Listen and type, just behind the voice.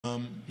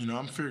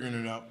I'm figuring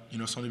it out.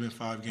 It's only been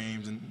 5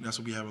 games, and that's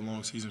what we have a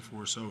long season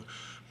for. So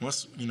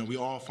once we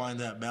all find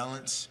that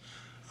balance,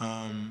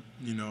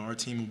 our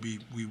team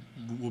we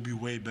will be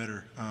way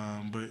better.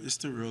 But it's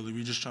still early.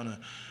 We're just trying to,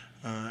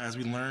 as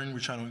we learn, we're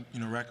trying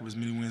to rack up as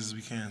many wins as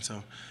we can.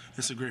 So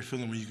it's a great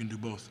feeling when you can do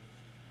both.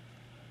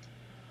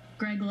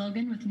 Greg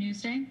Logan with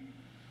Newsday.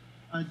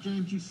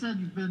 James, you said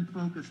you've been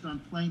focused on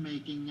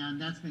playmaking,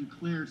 and that's been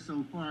clear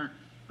so far.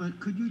 But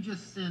could you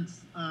just sense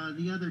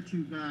the other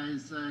two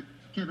guys,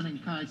 Kevin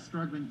and Kai,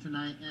 struggling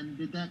tonight, and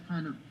did that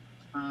kind of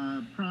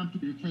prompt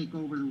you to take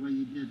over the way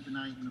you did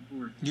tonight in the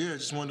fourth? Yeah, I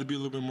just wanted to be a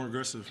little bit more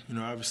aggressive.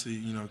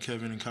 Obviously,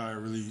 Kevin and Kai are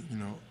really,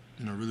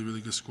 really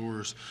good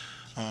scorers.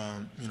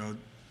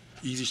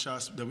 Easy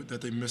shots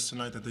that they missed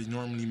tonight that they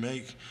normally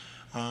make.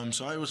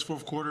 So it was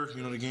fourth quarter.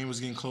 The game was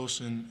getting close,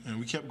 and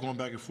we kept going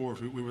back and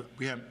forth.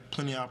 We had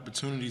plenty of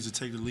opportunities to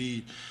take the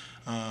lead,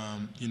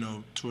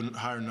 to a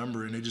higher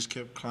number, and they just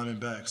kept climbing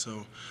back.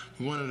 So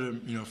we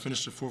wanted to,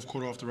 finish the fourth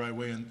quarter off the right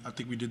way, and I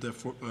think we did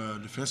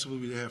that. Defensively,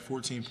 we had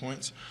 14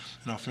 points,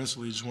 and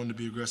offensively, just wanted to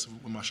be aggressive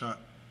with my shot.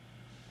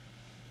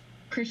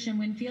 Christian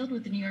Winfield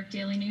with the New York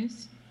Daily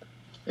News.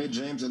 Hey,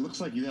 James, it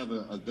looks like you have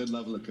a good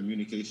level of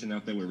communication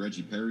out there with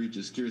Reggie Perry.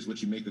 Just curious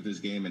what you make of his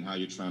game and how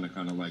you're trying to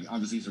kind of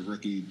obviously he's a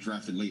rookie,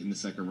 drafted late in the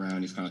second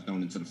round. He's kind of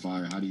thrown into the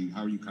fire. How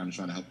are you kind of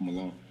trying to help him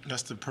along?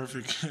 That's the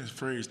perfect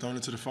phrase, thrown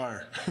into the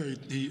fire.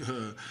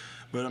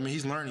 But,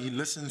 he's learning. He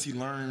listens, he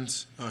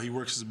learns, he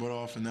works his butt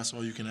off, and that's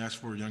all you can ask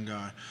for a young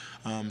guy.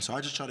 So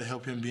I just try to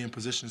help him be in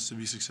positions to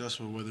be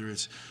successful, whether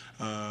it's,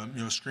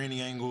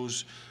 screening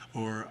angles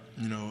or,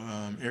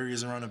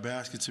 areas around the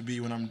basket to be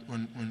when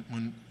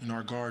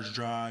our guards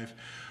drive.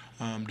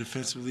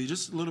 Defensively,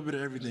 just a little bit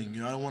of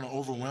everything. I don't want to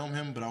overwhelm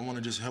him, but I want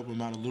to just help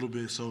him out a little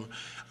bit. So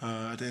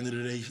at the end of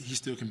the day, he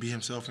still can be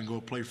himself and go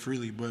play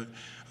freely, but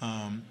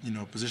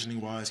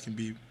positioning-wise, can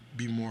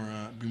be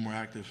more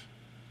active.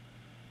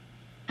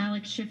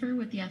 Alex Schiffer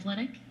with The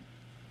Athletic.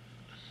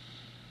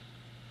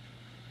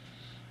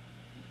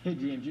 Hey,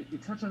 James, you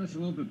touched on this a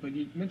little bit, but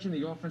you mentioned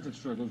the offensive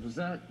struggles. Was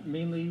that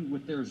mainly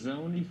with their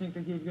zone, do you think,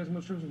 that gave you guys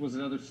most struggles? Was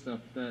it other stuff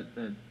that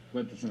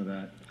led to some of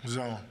that?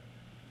 Zone.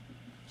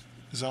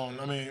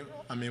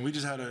 We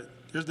just had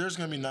there's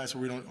going to be nights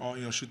where we don't all,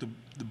 shoot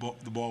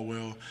the ball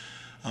well.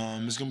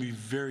 There's going to be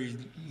very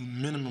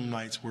minimum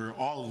nights where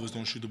all of us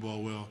don't shoot the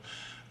ball well.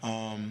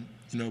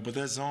 But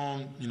that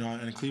zone,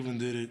 and Cleveland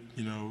did it.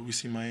 We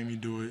see Miami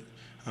do it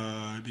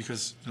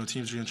because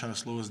teams are going to try to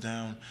slow us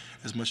down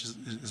as much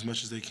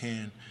as they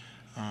can.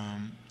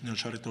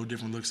 Try to throw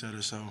different looks at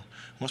us. So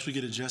once we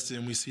get adjusted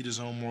and we see the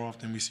zone more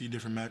often, we see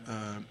different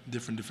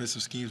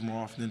defensive schemes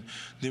more often,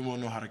 then we'll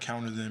know how to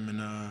counter them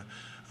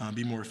and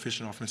be more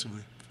efficient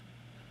offensively.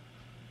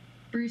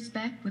 Bruce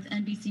Beck with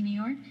NBC New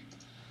York.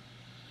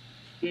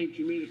 James,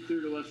 you made it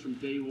clear to us from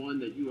day one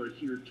that you are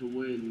here to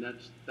win.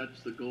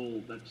 That's the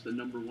goal. That's the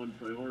number one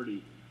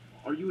priority.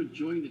 Are you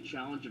enjoying the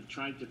challenge of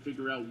trying to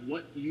figure out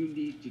what you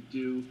need to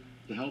do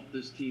to help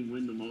this team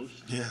win the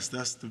most? Yes,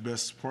 that's the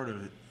best part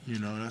of it.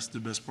 That's the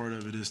best part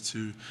of it is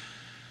to,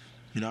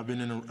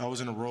 I was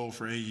in a role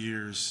for 8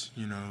 years,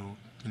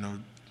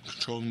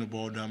 controlling the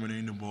ball,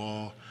 dominating the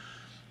ball.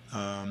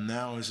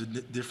 Now it's a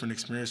different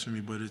experience for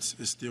me, but it's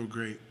still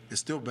great.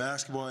 It's still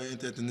basketball at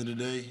the end of the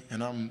day,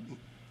 and I'm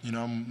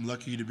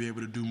lucky to be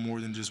able to do more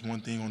than just one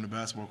thing on the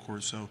basketball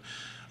court. So,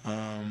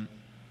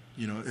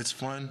 it's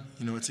fun.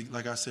 It's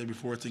like I said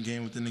before, it's a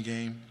game within the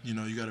game.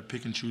 You got to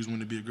pick and choose when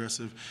to be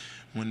aggressive,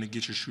 when to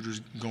get your shooters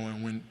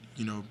going, when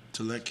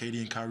to let Katie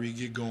and Kyrie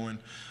get going.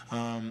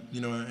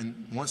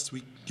 And once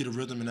we get a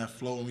rhythm in that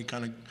flow and we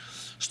kind of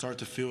start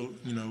to feel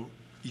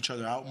each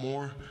other out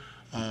more.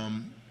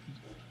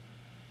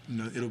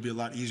 It'll be a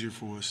lot easier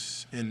for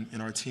us, and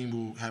our team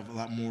will have a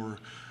lot more,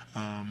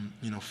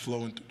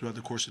 flowing throughout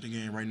the course of the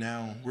game. Right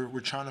now,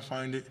 we're trying to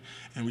find it,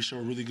 and we show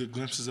really good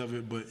glimpses of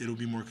it, but it'll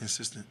be more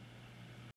consistent.